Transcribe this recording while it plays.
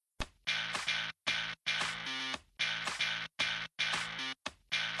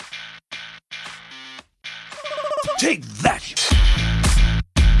Take that!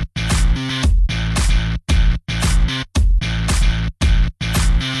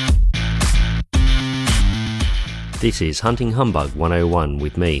 This is Hunting Humbug 101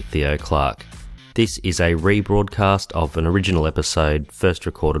 with me, Theo Clark. This is a rebroadcast of an original episode first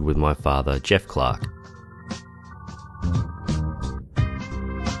recorded with my father, Jeff Clark.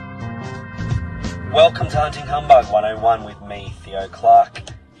 Welcome to Hunting Humbug 101 with me, Theo Clark,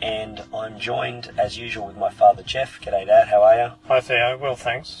 and I'm joined, as usual, with my father, Jeff. G'day, Dad, how are you? Hi, Theo. Well,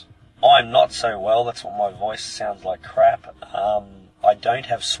 thanks. I'm not so well, that's what my voice sounds like crap. I don't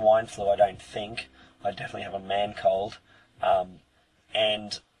have swine flu, I don't think. I definitely have a man cold,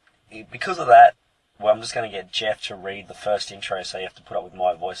 and because of that, well, I'm just going to get Jeff to read the first intro, so you have to put up with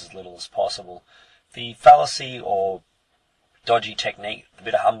my voice as little as possible. The fallacy or dodgy technique, the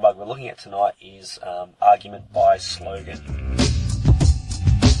bit of humbug we're looking at tonight is argument by slogan.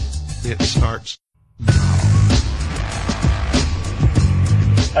 It starts.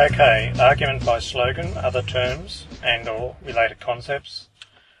 Okay, argument by slogan, other terms and or related concepts.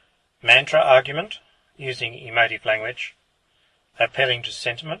 Mantra argument, using emotive language, appealing to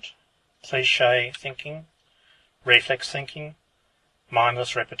sentiment, cliché thinking, reflex thinking,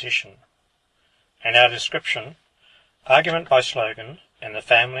 mindless repetition. And our description, argument by slogan and the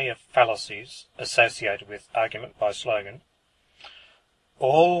family of fallacies associated with argument by slogan,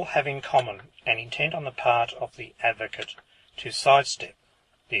 all have in common an intent on the part of the advocate to sidestep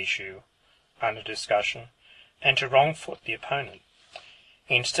the issue under discussion and to wrong-foot the opponent.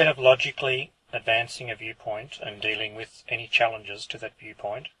 Instead of logically advancing a viewpoint and dealing with any challenges to that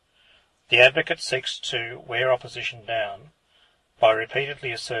viewpoint, the advocate seeks to wear opposition down by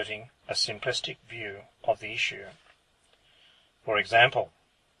repeatedly asserting a simplistic view of the issue. For example,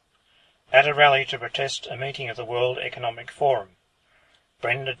 at a rally to protest a meeting of the World Economic Forum,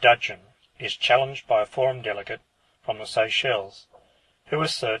 Brenda Dudgeon is challenged by a forum delegate from the Seychelles, who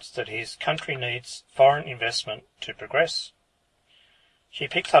asserts that his country needs foreign investment to progress. She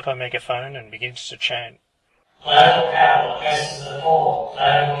picks up a megaphone and begins to chant, "Global capital versus the poor,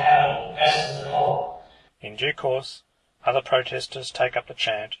 global capital versus the poor." In due course, other protesters take up the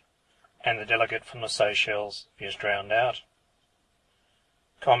chant, and the delegate from the Seychelles is drowned out.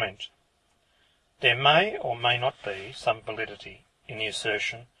 Comment. There may or may not be some validity in the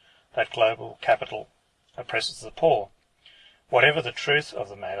assertion that global capital oppresses the poor. Whatever the truth of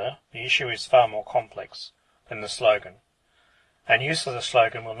the matter, the issue is far more complex than the slogan, and use of the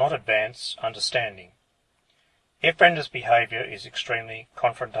slogan will not advance understanding. If Brenda's behaviour is extremely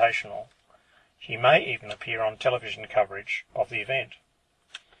confrontational, she may even appear on television coverage of the event.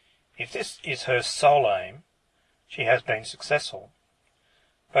 If this is her sole aim, she has been successful,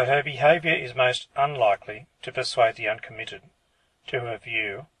 but her behaviour is most unlikely to persuade the uncommitted to her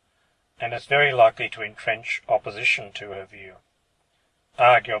view, and is very likely to entrench opposition to her view.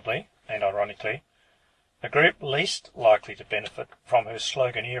 Arguably, and ironically, the group least likely to benefit from her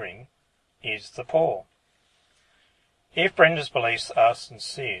sloganeering is the poor. If Brenda's beliefs are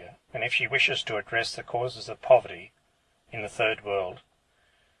sincere, and if she wishes to address the causes of poverty in the Third World,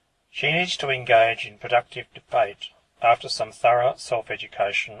 she needs to engage in productive debate after some thorough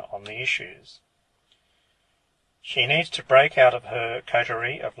self-education on the issues. She needs to break out of her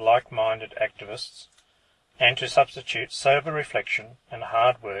coterie of like-minded activists and to substitute sober reflection and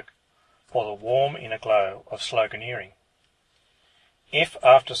hard work for the warm inner glow of sloganeering. If,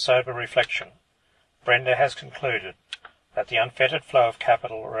 after sober reflection, Brenda has concluded that the unfettered flow of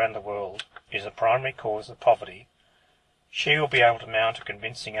capital around the world is a primary cause of poverty, she will be able to mount a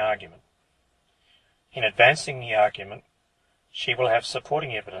convincing argument. In advancing the argument, she will have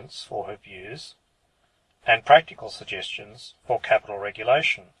supporting evidence for her views and practical suggestions for capital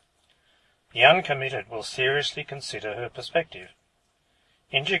regulation. The uncommitted will seriously consider her perspective.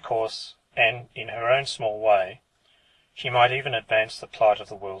 In due course, and in her own small way, she might even advance the plight of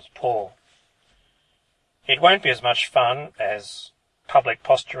the world's poor. It won't be as much fun as public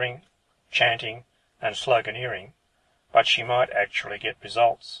posturing, chanting, and sloganeering, but she might actually get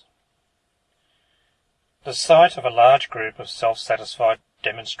results. The sight of a large group of self-satisfied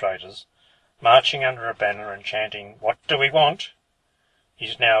demonstrators marching under a banner and chanting, "What do we want?"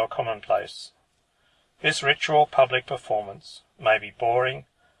 is now a commonplace. This ritual public performance may be boring,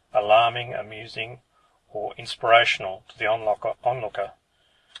 alarming, amusing, or inspirational to the onlooker,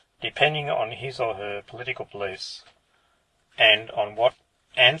 depending on his or her political beliefs and on what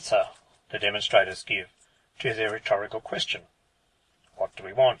answer the demonstrators give to their rhetorical question, "What do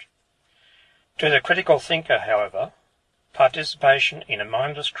we want?" To the critical thinker, however, participation in a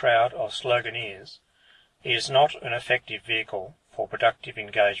mindless crowd of sloganeers is not an effective vehicle for productive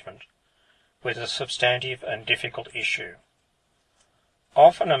engagement, with a substantive and difficult issue.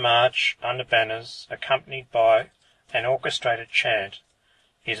 Often a march under banners accompanied by an orchestrated chant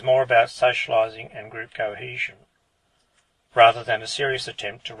is more about socialising and group cohesion, rather than a serious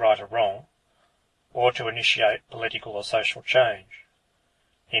attempt to right a wrong or to initiate political or social change.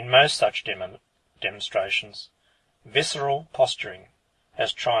 In most such demonstrations, visceral posturing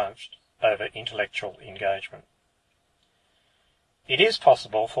has triumphed over intellectual engagement. It is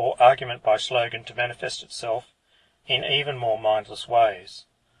possible for argument by slogan to manifest itself in even more mindless ways.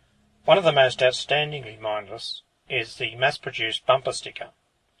 One of the most outstandingly mindless is the mass-produced bumper sticker.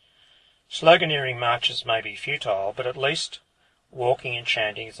 Sloganeering marches may be futile, but at least walking and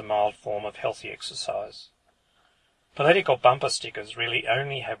chanting is a mild form of healthy exercise. Political bumper stickers really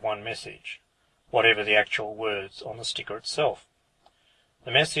only have one message, whatever the actual words on the sticker itself.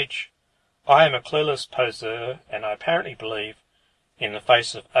 The message, "I am a clueless poseur and I apparently believe, in the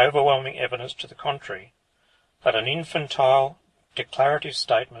face of overwhelming evidence to the contrary, that an infantile, declarative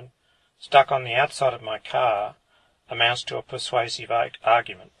statement stuck on the outside of my car amounts to a persuasive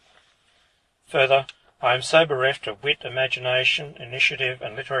argument. Further, I am so bereft of wit, imagination, initiative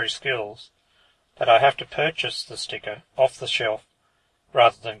and literary skills that I have to purchase the sticker off the shelf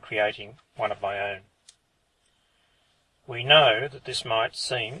rather than creating one of my own." We know that this might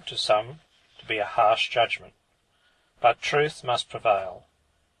seem to some to be a harsh judgment, but truth must prevail,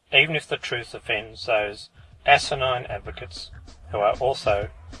 even if the truth offends those asinine advocates who are also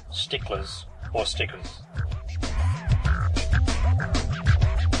sticklers or stickers.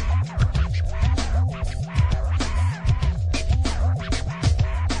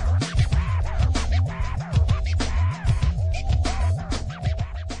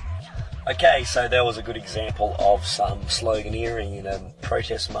 Okay, so that was a good example of some sloganeering in a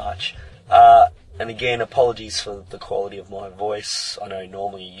protest march. And again, apologies for the quality of my voice. I know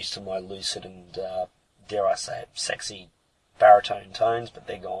normally you're used to my lucid and, dare I say it, sexy baritone tones, but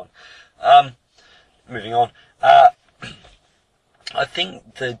they're gone. Moving on. I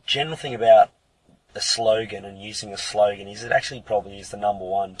think the general thing about a slogan and using a slogan is it actually probably is the number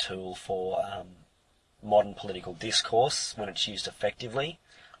one tool for modern political discourse when it's used effectively,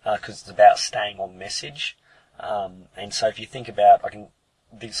 because it's about staying on message. And so if you think about,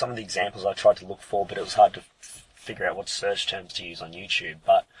 some of the examples I tried to look for, but it was hard to figure out what search terms to use on YouTube,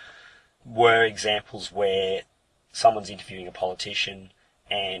 but were examples where someone's interviewing a politician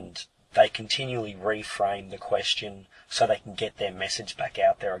and they continually reframe the question so they can get their message back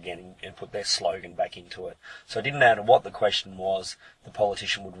out there again and put their slogan back into it. So it didn't matter what the question was, the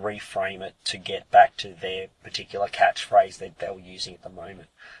politician would reframe it to get back to their particular catchphrase that they were using at the moment.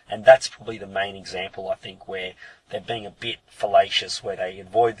 And that's probably the main example, I think, where they're being a bit fallacious, where they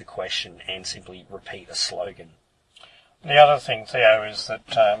avoid the question and simply repeat a slogan. The other thing, Theo, is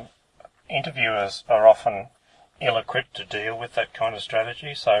that interviewers are often ill-equipped to deal with that kind of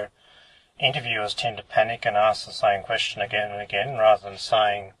strategy, so interviewers tend to panic and ask the same question again and again, rather than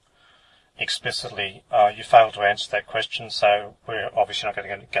saying explicitly, "Oh, you failed to answer that question, so we're obviously not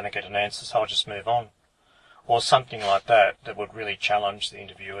going to get an answer, so I'll just move on." Or something like that would really challenge the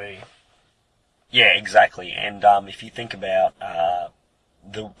interviewee. Yeah, exactly. And if you think about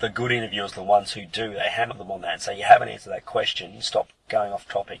the good interviewers, the ones who do, they hammer them on that and say, "You haven't answered that question, you stop going off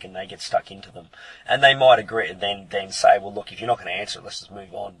topic," and they get stuck into them. And they might agree and then say, "Well, look, if you're not going to answer it, let's just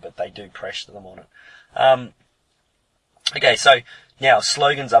move on," but they do pressure them on it. Okay, so now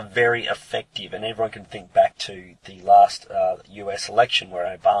slogans are very effective, and everyone can think back to the last US election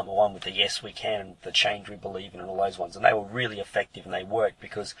where Obama won with the "Yes, we can," and the "Change we believe in," and all those ones, and they were really effective and they worked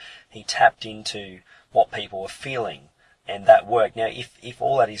because he tapped into what people were feeling. And that worked. Now, if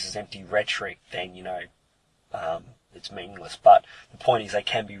all that is empty rhetoric, then, it's meaningless. But the point is they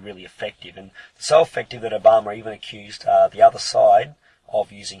can be really effective. And so effective that Obama even accused the other side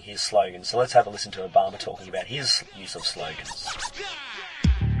of using his slogan. So let's have a listen to Obama talking about his use of slogans.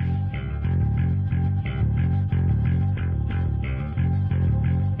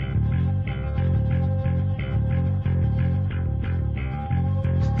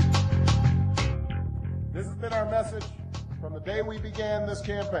 This has been our message from the day we began this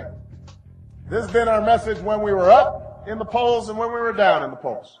campaign. This has been our message when we were up in the polls and when we were down in the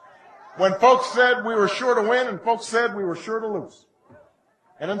polls. When folks said we were sure to win and folks said we were sure to lose.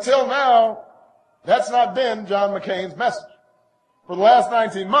 And until now, that's not been John McCain's message. For the last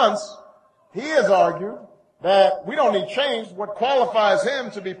 19 months, he has argued that we don't need change. What qualifies him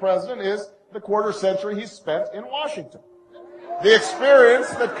to be president is the quarter century he spent in Washington. The experience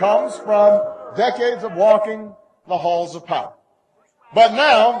that comes from decades of walking the halls of power. But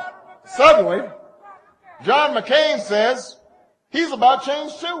now, suddenly, John McCain says he's about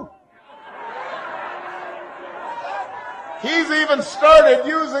change too. He's even started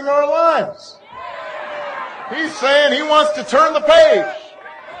using our lines. He's saying he wants to turn the page.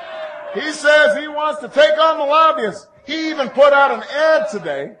 He says he wants to take on the lobbyists. He even put out an ad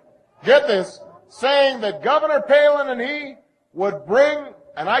today, get this, saying that Governor Palin and he would bring,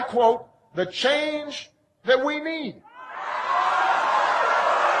 and I quote, the change that we need.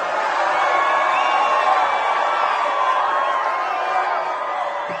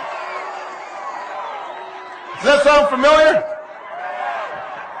 Does that sound familiar?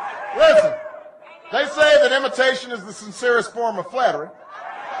 Listen, they say that imitation is the sincerest form of flattery.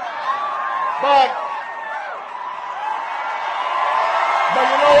 But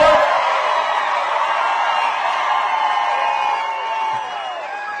you know what?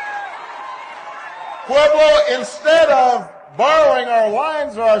 Pueblo, instead of borrowing our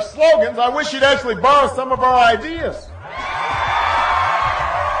lines or our slogans, I wish you'd actually borrow some of our ideas.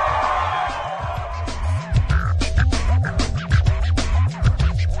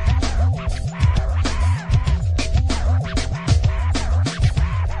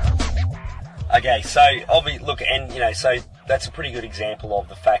 Okay, so look, and so that's a pretty good example of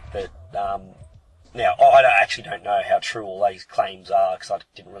the fact that now I actually don't know how true all these claims are because I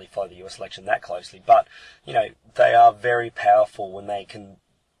didn't really follow the US election that closely, but they are very powerful when they can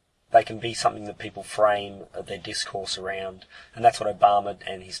be something that people frame their discourse around, and that's what Obama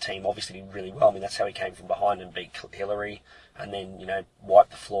and his team obviously did really well. I mean, that's how he came from behind and beat Hillary, and then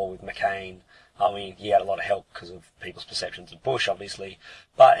wiped the floor with McCain. I mean, he had a lot of help because of people's perceptions of Bush, obviously,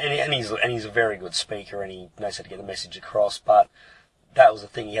 but and he's a very good speaker and he knows how to get the message across. But that was the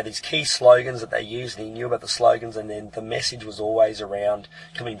thing; he had these key slogans that they used, and he knew about the slogans, and then the message was always around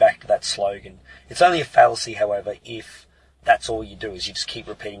coming back to that slogan. It's only a fallacy, however, if that's all you do is you just keep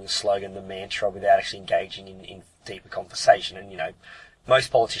repeating the slogan, the mantra, without actually engaging in deeper conversation. And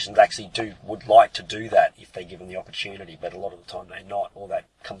most politicians actually would like to do that if they're given the opportunity, but a lot of the time they're not, or that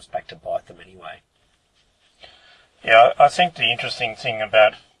comes back to bite them anyway. Yeah, I think the interesting thing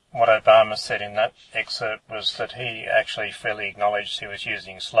about what Obama said in that excerpt was that he actually fairly acknowledged he was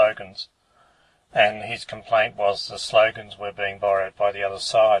using slogans, and his complaint was the slogans were being borrowed by the other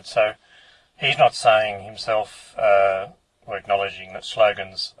side. So he's not saying himself or acknowledging that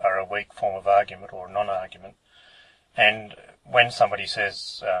slogans are a weak form of argument or a non-argument. And when somebody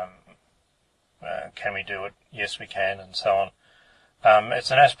says, can we do it? Yes, we can, and so on.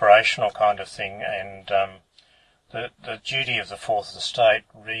 It's an aspirational kind of thing, and the duty of the Fourth Estate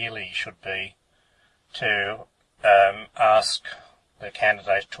really should be to ask the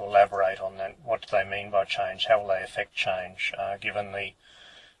candidates to elaborate on that. What do they mean by change? How will they affect change, given the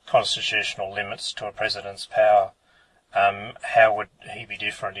constitutional limits to a president's power? How would he be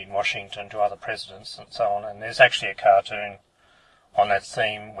different in Washington to other presidents, and so on? And there's actually a cartoon on that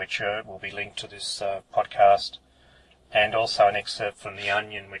theme which will be linked to this podcast, and also an excerpt from The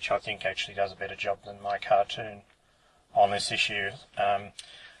Onion, which I think actually does a better job than my cartoon on this issue.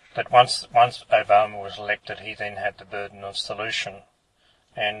 But once Obama was elected, he then had the burden of solution,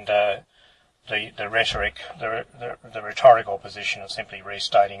 and the rhetoric, the rhetorical position of simply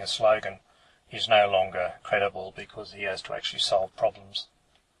restating a slogan is no longer credible because he has to actually solve problems.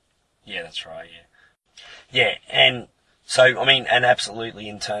 Yeah, that's right, yeah. Yeah, and so, I mean, and absolutely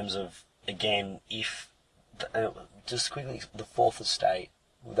in terms of, again, if, just quickly, the Fourth Estate,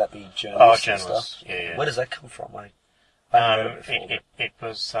 would that be journalists and stuff? Yeah. Where does that come from? I haven't heard it before. It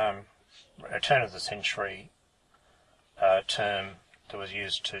was a turn-of-the-century term that was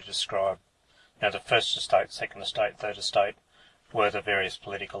used to describe, the First Estate, Second Estate, Third Estate, were the various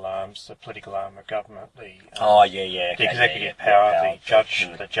political arms, the political arm of government, the executive power, the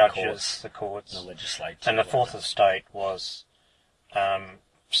judges, the courts, the legislature, and the Fourth Estate was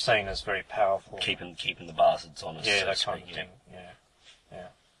seen as very powerful, keeping the bastards honest. Yeah, that kind of thing. Yeah.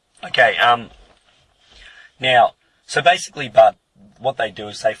 Okay. Now, so basically, but what they do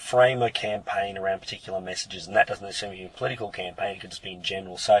is they frame a campaign around particular messages, and that doesn't necessarily mean a political campaign; it could just be in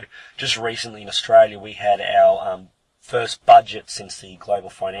general. So, just recently in Australia, we had our first budget since the global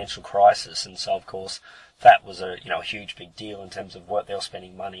financial crisis, and so of course that was a huge big deal in terms of what they were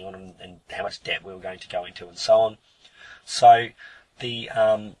spending money on and how much debt we were going to go into and so on. So the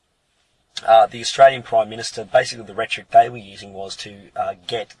Australian Prime Minister, basically the rhetoric they were using was to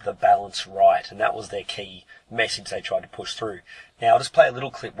get the balance right, and that was their key message they tried to push through. Now I'll just play a little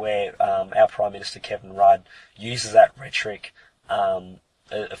clip where our Prime Minister Kevin Rudd uses that rhetoric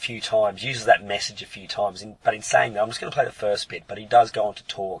a few times, uses that message a few times, but in saying that, I'm just going to play the first bit, but he does go on to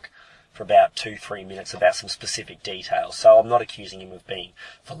talk for about 2-3 minutes about some specific details, so I'm not accusing him of being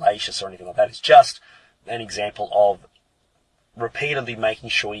fallacious or anything like that. It's just an example of repeatedly making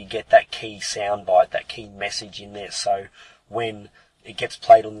sure you get that key soundbite, that key message in there. So when it gets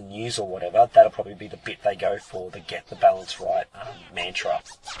played on the news or whatever, that'll probably be the bit they go for, the get the balance right mantra.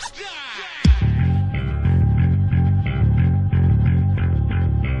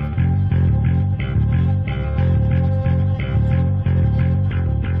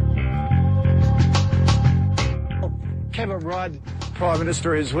 Kevin Rudd, Prime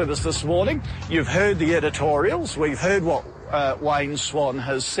Minister, is with us this morning. You've heard the editorials. We've heard what Wayne Swan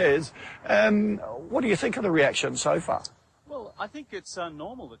has said. What do you think of the reaction so far? Well, I think it's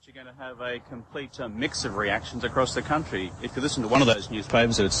normal that you're going to have a complete mix of reactions across the country. If you listen to one of those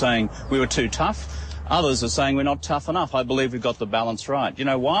newspapers, it's saying we were too tough. Others are saying we're not tough enough. I believe we've got the balance right. You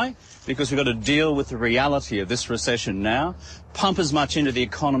know why? Because we've got to deal with the reality of this recession now, pump as much into the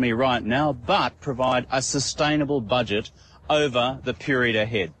economy right now, but provide a sustainable budget over the period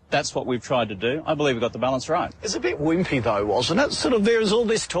ahead. That's what we've tried to do. I believe we've got the balance right. It's a bit wimpy, though, wasn't it? Sort of, there's all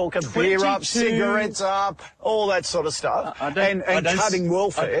this talk of beer up, cigarettes up, all that sort of stuff, and cutting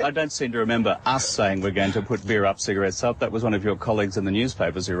welfare. I don't seem to remember us saying we're going to put beer up, cigarettes up. That was one of your colleagues in the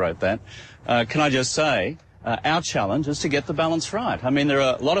newspapers who wrote that. Can I just say, our challenge is to get the balance right. I mean, there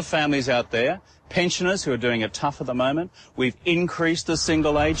are a lot of families out there, pensioners who are doing it tough at the moment. We've increased the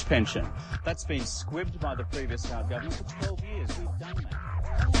single-age pension. That's been squibbed by the previous government for 12 years. We've done that.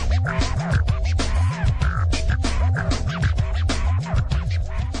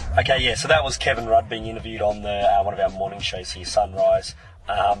 Okay, yeah, so that was Kevin Rudd being interviewed on the one of our morning shows here, Sunrise.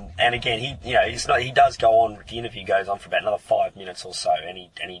 And again, he does go on. The interview goes on for about another 5 minutes or so, and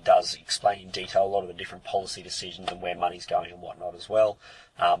he does explain in detail a lot of the different policy decisions and where money's going and whatnot as well.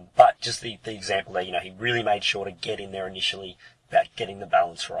 But just the example there, he really made sure to get in there initially about getting the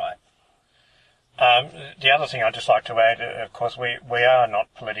balance right. The other thing I'd just like to add, of course, we are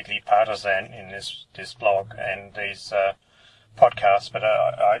not politically partisan in this blog and these podcasts, but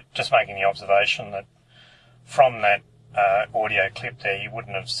I just making the observation that from that audio clip there, you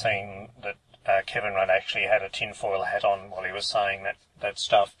wouldn't have seen that Kevin Rudd actually had a tinfoil hat on while he was saying that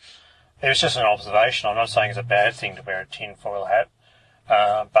stuff. It was just an observation. I'm not saying it's a bad thing to wear a tinfoil hat,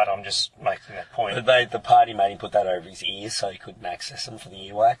 but I'm just making that point. The party made him put that over his ears so he couldn't access them for the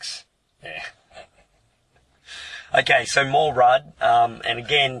earwax. Yeah. Okay, so more Rudd, and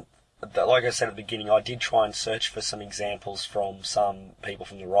again, like I said at the beginning, I did try and search for some examples from some people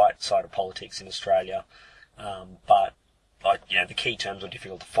from the right side of politics in Australia, but the key terms were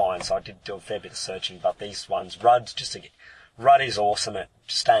difficult to find, so I did do a fair bit of searching. But these ones, Rudd is awesome at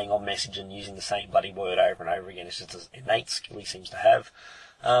staying on message and using the same bloody word over and over again. It's just an innate skill he seems to have.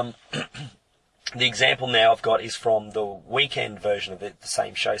 The example now I've got is from the weekend version of it, the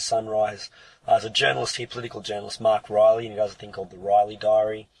same show, Sunrise. There's a journalist here, political journalist, Mark Riley, and he does a thing called the Riley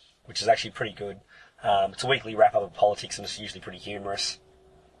Diary, which is actually pretty good. It's a weekly wrap-up of politics, and it's usually pretty humorous.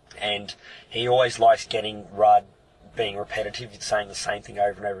 And he always likes getting Rudd being repetitive, saying the same thing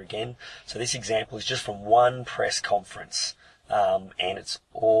over and over again. So this example is just from one press conference, and it's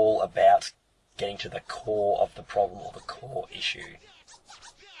all about getting to the core of the problem or the core issue.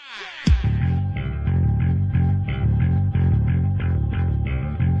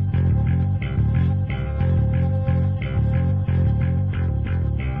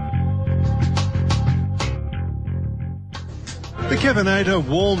 The Kevinator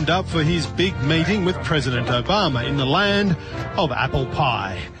warmed up for his big meeting with President Obama in the land of apple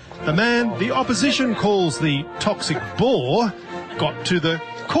pie. The man the opposition calls the toxic bore got to the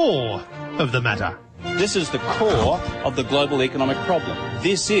core of the matter. This is the core of the global economic problem.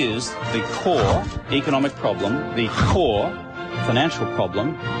 This is the core economic problem, the core financial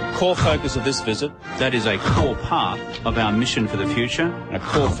problem, core focus of this visit. That is a core part of our mission for the future. And a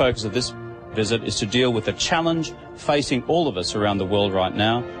core focus of this visit is to deal with the challenge facing all of us around the world right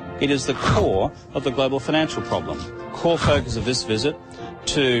now. It is the core of the global financial problem. Core focus of this visit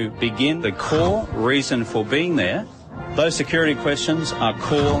to begin the core reason for being there. Those security questions are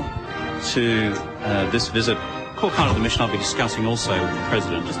core to this visit. Core part of the mission I'll be discussing also with the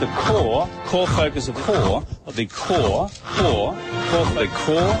President. Just the core focus of the core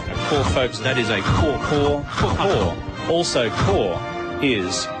focus. That is a core. Also core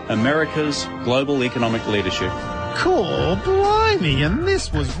is America's global economic leadership. Core, blimey, and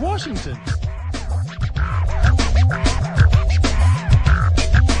this was Washington.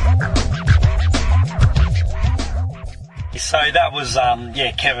 So that was,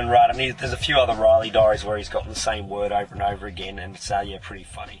 Kevin Rudd. I mean, there's a few other Riley Diaries where he's gotten the same word over and over again, and it's, pretty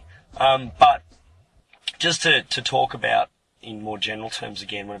funny. But just to talk about in more general terms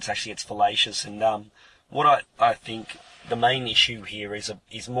again, when it's fallacious, and what I think the main issue here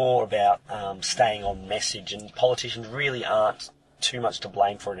is more about staying on message, and politicians really aren't too much to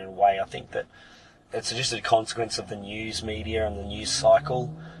blame for it in a way. I think that it's just a consequence of the news media and the news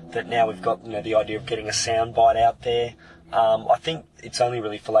cycle that now we've got, the idea of getting a soundbite out there. I think it's only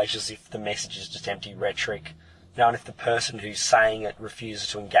really fallacious if the message is just empty rhetoric. And if the person who's saying it refuses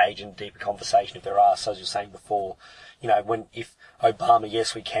to engage in a deeper conversation, if they're asked, as you were saying before, if Obama,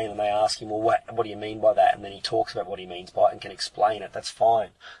 yes, we can, and they ask him, well, what do you mean by that? And then he talks about what he means by it and can explain it, that's fine.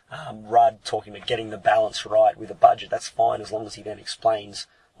 Rudd talking about getting the balance right with a budget, that's fine, as long as he then explains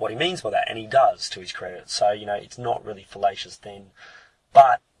what he means by that, and he does, to his credit. So, it's not really fallacious then.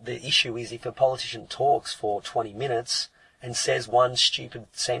 But the issue is if a politician talks for 20 minutes and says one stupid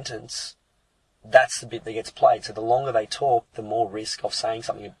sentence, that's the bit that gets played. So the longer they talk, the more risk of saying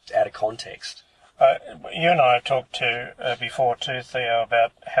something out of context. You and I have talked before too, Theo,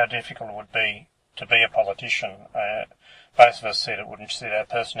 about how difficult it would be to be a politician. Both of us said it wouldn't suit our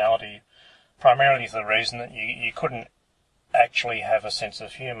personality, primarily for the reason that you couldn't actually have a sense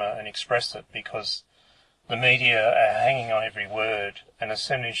of humour and express it, because the media are hanging on every word, and as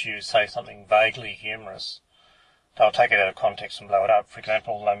soon as you say something vaguely humorous, they'll take it out of context and blow it up. For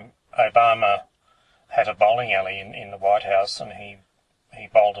example, Obama had a bowling alley in the White House, and he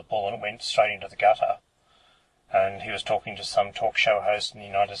bowled a ball and it went straight into the gutter. And he was talking to some talk show host in the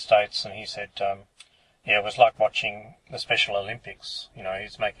United States, and he said, it was like watching the Special Olympics.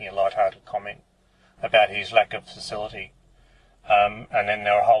 He's making a light-hearted comment about his lack of facility. And then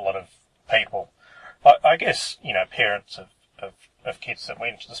there were a whole lot of people, I guess, parents of kids that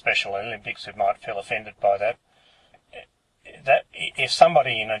went to the Special Olympics who might feel offended by that. That if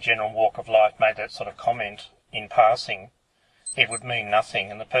somebody in a general walk of life made that sort of comment in passing, it would mean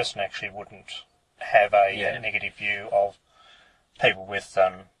nothing, and the person actually wouldn't have a negative view of people with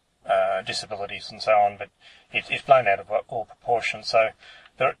disabilities and so on, but it's blown out of all proportion. So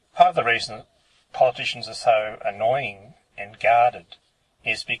part of the reason politicians are so annoying and guarded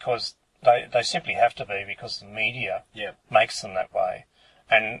is because they simply have to be, because the media makes them that way.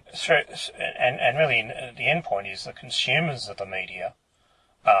 And really the end point is the consumers of the media,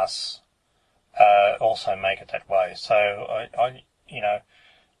 us, also make it that way. So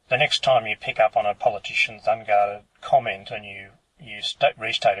the next time you pick up on a politician's unguarded comment and you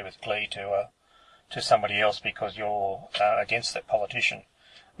restate it with glee to somebody else because you're against that politician,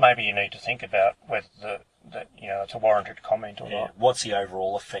 maybe you need to think about whether it's a warranted comment or not. What's the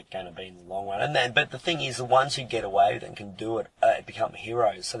overall effect going to be in the long run? But the thing is, the ones who get away with it and can do it become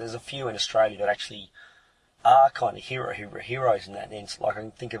heroes. So there's a few in Australia that actually are kind of heroes in that sense. Like I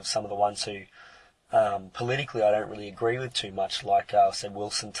can think of some of the ones who politically I don't really agree with too much, like say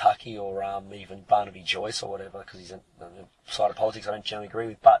Wilson Tuckey or even Barnaby Joyce or whatever, because he's a side of politics I don't generally agree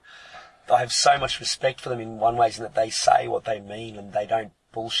with. But I have so much respect for them in one way, in that they say what they mean and they don't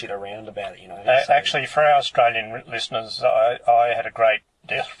bullshit around about it, So, actually, for our Australian listeners, I had a great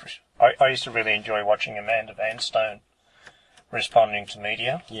deal. I used to really enjoy watching Amanda Vanstone responding to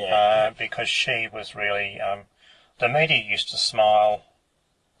media, because she was really. The media used to smile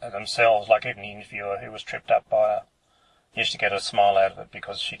at themselves, like even the interviewer who was tripped up by her used to get a smile out of it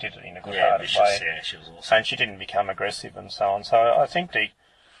because she did it in a good-hearted way. Yeah, she was awesome. And she didn't become aggressive and so on. So I think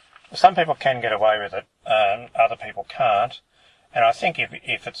some people can get away with it, other people can't. And I think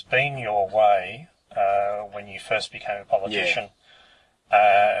if it's been your way when you first became a politician,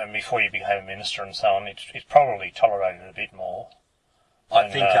 and before you became a minister and so on, it's probably tolerated a bit more. I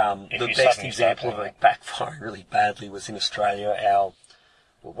think the best example of it backfiring really badly was in Australia.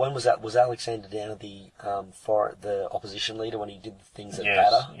 When was that? Was Alexander Downer the opposition leader when he did the things that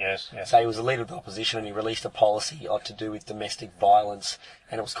matter? Yes. So he was the leader of the opposition, and he released a policy to do with domestic violence,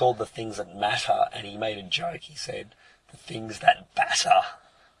 and it was called The Things That Matter, and he made a joke. He said, the things that batter.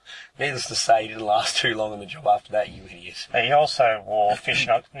 Needless to say, he didn't last too long on the job after that, you idiot. He also wore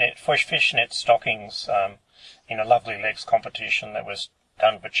fishnet stockings in a Lovely Legs competition that was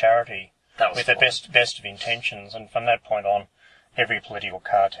done for charity with the best of intentions, and from that point on, every political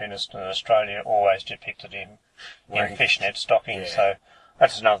cartoonist in Australia always depicted him in fishnet stockings, so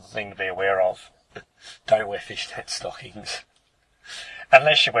that's another thing to be aware of. Don't wear fishnet stockings.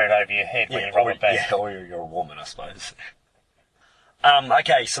 Unless you wear it over your head when you rob a bank. Yeah, or you're a woman, I suppose.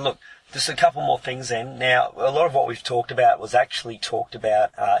 Okay, so look, just a couple more things then. Now, a lot of what we've talked about was actually talked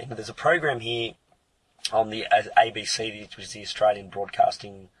about, there's a program here on the ABC, which is the Australian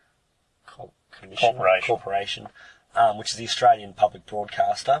Broadcasting Corporation, which is the Australian public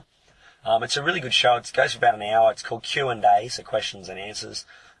broadcaster. It's a really good show. It goes for about an hour. It's called Q&A, so questions and answers.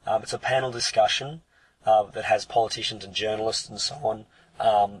 It's a panel discussion that has politicians and journalists and so on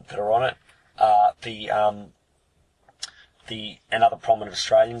that are on it. and other prominent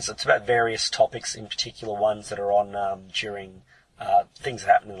Australians. It's about various topics, in particular ones that are on during things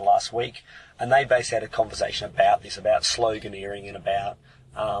that happened in the last week. And they basically had a conversation about this, about sloganeering and about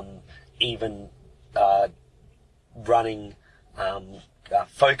even running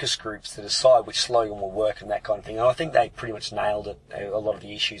focus groups to decide which slogan will work and that kind of thing. And I think they pretty much nailed it, a lot of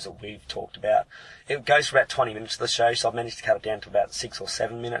the issues that we've talked about. It goes for about 20 minutes of the show, so I've managed to cut it down to about 6 or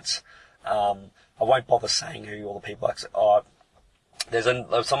 7 minutes. I won't bother saying who all the people are. There's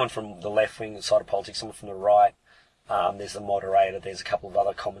someone from the left-wing side of politics, someone from the right. There's the moderator, there's a couple of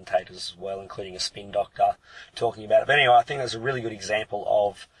other commentators as well, including a spin doctor, talking about it. But anyway, I think there's a really good example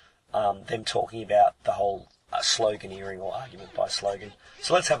of them talking about the whole sloganeering or argument by slogan.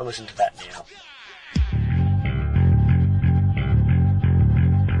 So let's have a listen to that now.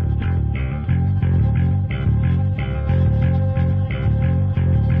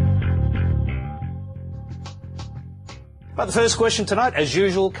 But the first question tonight, as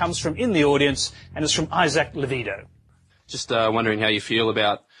usual, comes from in the audience, and it's from Isaac Levido. Just wondering how you feel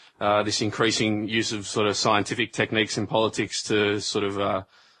about this increasing use of sort of scientific techniques in politics to sort of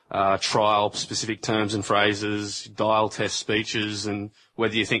trial specific terms and phrases, dial test speeches, and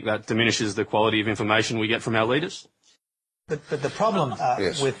whether you think that diminishes the quality of information we get from our leaders? But the problem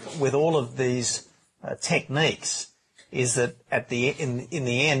with all of these techniques is that in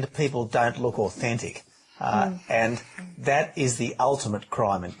the end, people don't look authentic. And that is the ultimate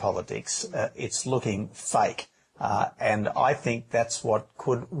crime in politics. It's looking fake. And I think that's what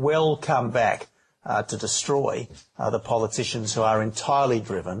could well come back to destroy the politicians who are entirely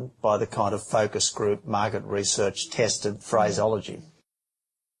driven by the kind of focus group, market research, tested phraseology.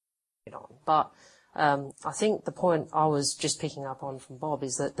 But I think the point I was just picking up on from Bob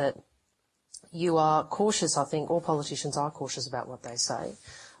is that you are cautious. I think all politicians are cautious about what they say.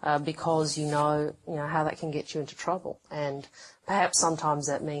 Because you know how that can get you into trouble, and perhaps sometimes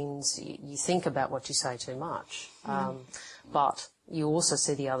that means you think about what you say too much. But you also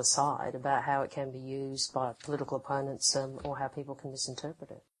see the other side about how it can be used by political opponents or how people can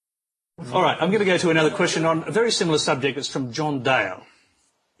misinterpret it. All right, I'm going to go to another question on a very similar subject. It's from John Dale.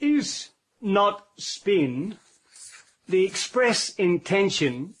 Is not spin the express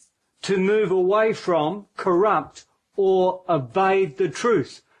intention to move away from, corrupt, or evade the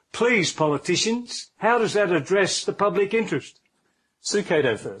truth? Please, politicians, how does that address the public interest? Sue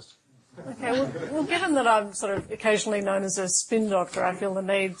Cato first. Okay, well, given that I'm sort of occasionally known as a spin doctor, I feel the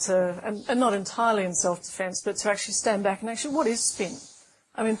need to, and not entirely in self-defence, but to actually stand back and actually, what is spin?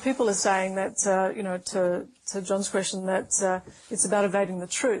 I mean, people are saying that, to John's question, that it's about evading the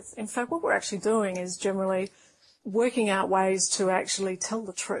truth. In fact, what we're actually doing is generally working out ways to actually tell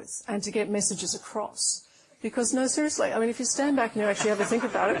the truth and to get messages across. Because, no, seriously, I mean, if you stand back and you actually have a think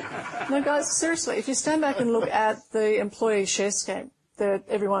about it, no, guys, seriously, if you stand back and look at the employee share scheme that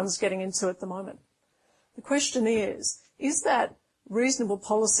everyone's getting into at the moment, the question is that reasonable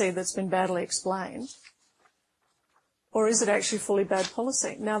policy that's been badly explained, or is it actually fully bad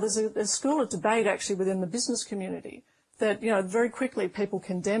policy? Now, there's a school of debate actually within the business community that, very quickly people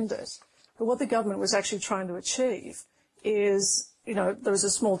condemned it. But what the government was actually trying to achieve is, there was a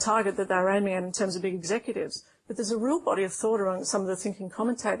small target that they were aiming at in terms of big executives, but there's a real body of thought among some of the thinking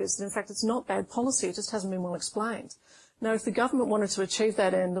commentators that, in fact, it's not bad policy, it just hasn't been well explained. Now, if the government wanted to achieve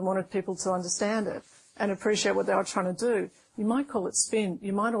that end and wanted people to understand it and appreciate what they were trying to do, you might call it spin.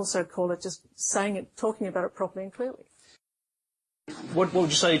 You might also call it just saying it, talking about it properly and clearly. What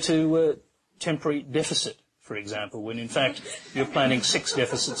would you say to temporary deficit, for example, when, in fact, you're planning 6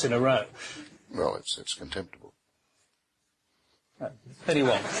 deficits in a row? Well, it's contemptible. Penny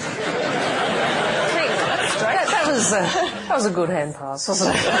Wong. That was a good hand pass,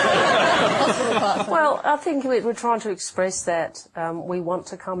 wasn't it? Well, I think we're trying to express that we want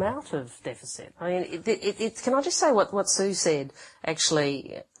to come out of deficit. I mean, can I just say what Sue said?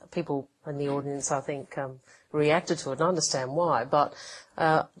 Actually, people in the audience, I think, reacted to it, and I understand why, but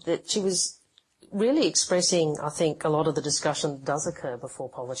that she was really expressing, I think, a lot of the discussion that does occur before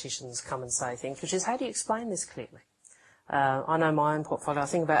politicians come and say things, which is, how do you explain this clearly? I know my own portfolio. I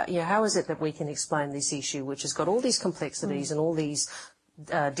think about, how is it that we can explain this issue, which has got all these complexities and all these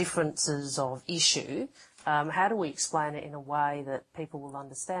differences of issue? How do we explain it in a way that people will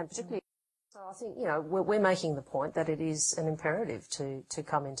understand, particularly? So I think, we're making the point that it is an imperative to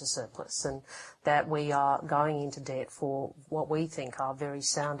come into surplus, and that we are going into debt for what we think are very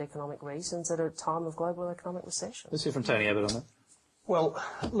sound economic reasons at a time of global economic recession. Let's hear from Tony Abbott on that. Well,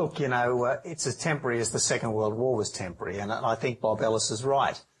 look, it's as temporary as the Second World War was temporary, and I think Bob Ellis is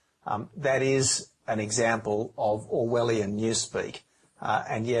right. That is an example of Orwellian newspeak,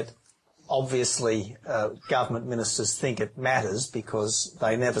 and yet obviously, government ministers think it matters because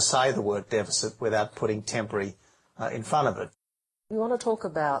they never say the word deficit without putting temporary in front of it. We want to talk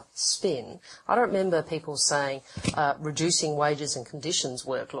about spin. I don't remember people saying reducing wages and conditions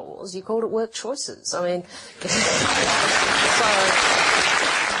work laws. You called it work choices. I mean,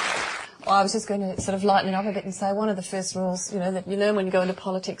 Well, I was just going to sort of lighten it up a bit and say one of the first rules, you know, that you learn when you go into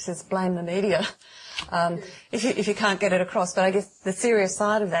politics is blame the media. If you can't get it across. But I guess the serious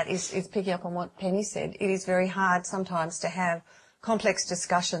side of that is picking up on what Penny said. It is very hard sometimes to have complex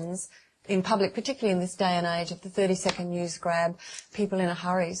discussions in public, particularly in this day and age of the 30-second news grab, people in a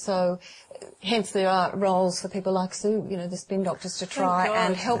hurry. So hence there are roles for people like Sue, you know, the spin doctors, to try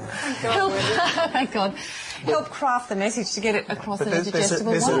and help thank God, help craft the message to get it across in a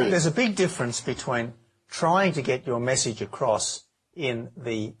digestible way. There's a big difference between trying to get your message across in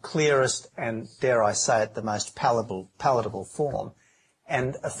the clearest and, dare I say it, the most palatable form,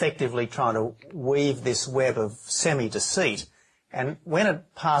 and effectively trying to weave this web of semi-deceit. And when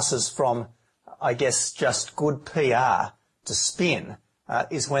it passes from, I guess, just good PR to spin,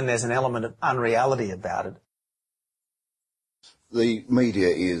 is when there's an element of unreality about it. The media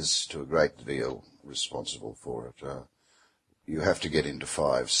is, to a great deal, responsible for it. You have to get into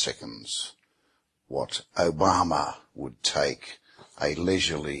 5 seconds what Obama would take a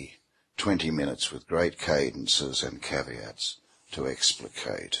leisurely 20 minutes with great cadences and caveats to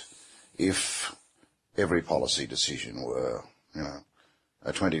explicate. If every policy decision were, you know,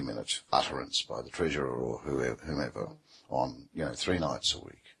 a 20-minute utterance by the Treasurer or whomever on, 3 nights a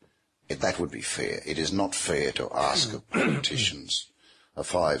week, that would be fair. It is not fair to ask of politicians a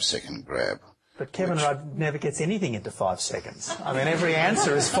 5-second grab. But Kevin Rudd never gets anything into 5 seconds. I mean, every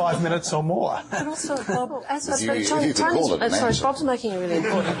answer is 5 minutes or more. But also, Bob, Bob's making a really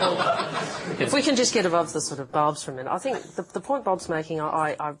important point. If we can just get above the sort of barbs for a minute, I think the point Bob's making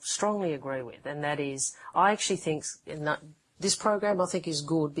I strongly agree with, and that is, I actually think this program, I think, is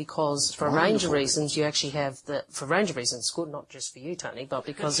good because for a range of reasons you actually have for a range of reasons, it's good not just for you, Tony, but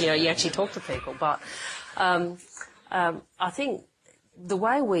because, you actually talk to people. But I think the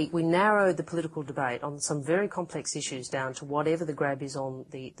way we narrow the political debate on some very complex issues down to whatever the grab is on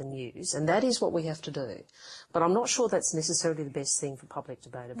the news, and that is what we have to do. But I'm not sure that's necessarily the best thing for public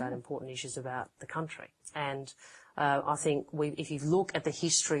debate about important issues about the country. And I think if you look at the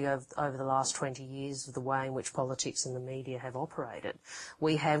history of over the last 20 years of the way in which politics and the media have operated,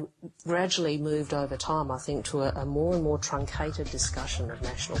 we have gradually moved over time, I think, to a more and more truncated discussion of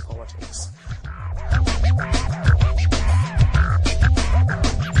national politics.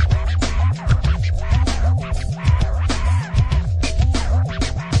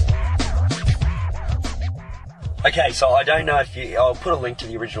 Okay, so I don't know if I'll put a link to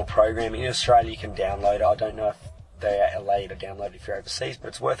the original program. In Australia you can download it. I don't know if they allow you to download it if you're overseas, but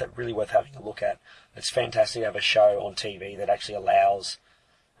it's really worth having a look at. It's fantastic to have a show on TV that actually allows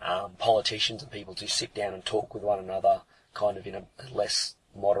politicians and people to sit down and talk with one another kind of in a less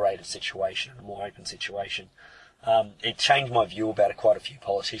moderated situation, a more open situation. It changed my view about quite a few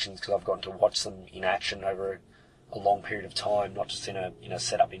politicians because I've gotten to watch them in action over a long period of time, not just in a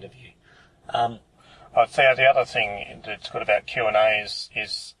set-up interview. I'd say the other thing that's good about Q&A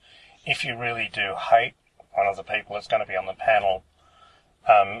is if you really do hate one of the people that's going to be on the panel,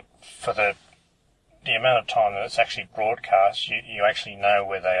 for the amount of time that it's actually broadcast, you actually know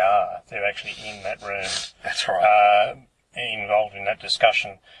where they are. They're actually in that room. That's right. Involved in that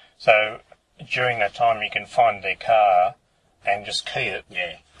discussion. So during that time you can find their car and just key it.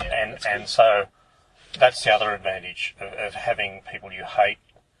 Yeah. And so that's the other advantage of having people you hate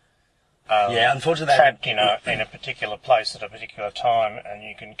unfortunately, trapped in a particular place at a particular time, and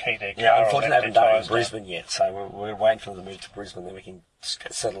you can key their car. Yeah, unfortunately, they haven't done it in Brisbane yet, so we're waiting for them to move to Brisbane, then we can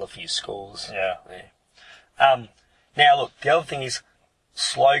settle a few scores. Yeah. Now, look, the other thing is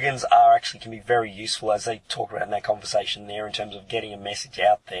slogans can be very useful, as they talk about in that conversation there, in terms of getting a message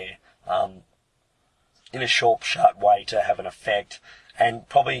out there in a short, sharp way to have an effect. And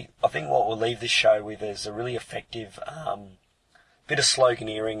probably, I think what we'll leave this show with is a really effective bit of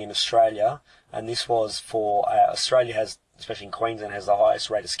sloganeering in Australia, and this was for Australia has, especially in Queensland, has the highest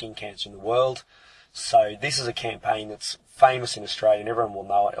rate of skin cancer in the world. So this is a campaign that's famous in Australia, and everyone will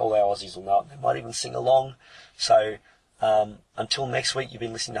know it. All our Aussies will know it. They might even sing along. So until next week, you've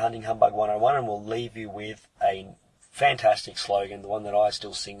been listening to Hunting Humbug 101, and we'll leave you with a fantastic slogan, the one that I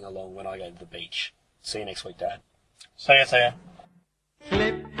still sing along when I go to the beach. See you next week, Dad. See you.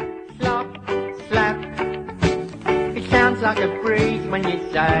 Slip, slop, slap. It sounds like a breeze when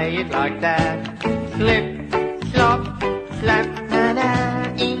you say it like that. Slip, slop, slap,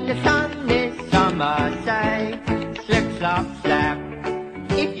 na-na. In the sun this summer, say. Slip, slop, slap.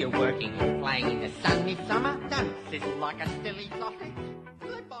 If you're working Playing in the sun this summer, don't sizzle like a silly sausage.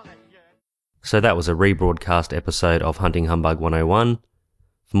 Flip on it, jerk. So that was a rebroadcast episode of Hunting Humbug 101.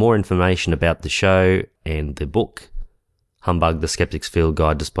 For more information about the show and the book, Humbug, the Skeptic's Field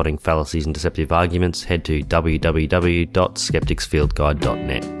Guide to Spotting Fallacies and Deceptive Arguments, head to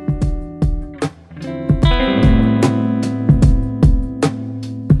www.skepticsfieldguide.net.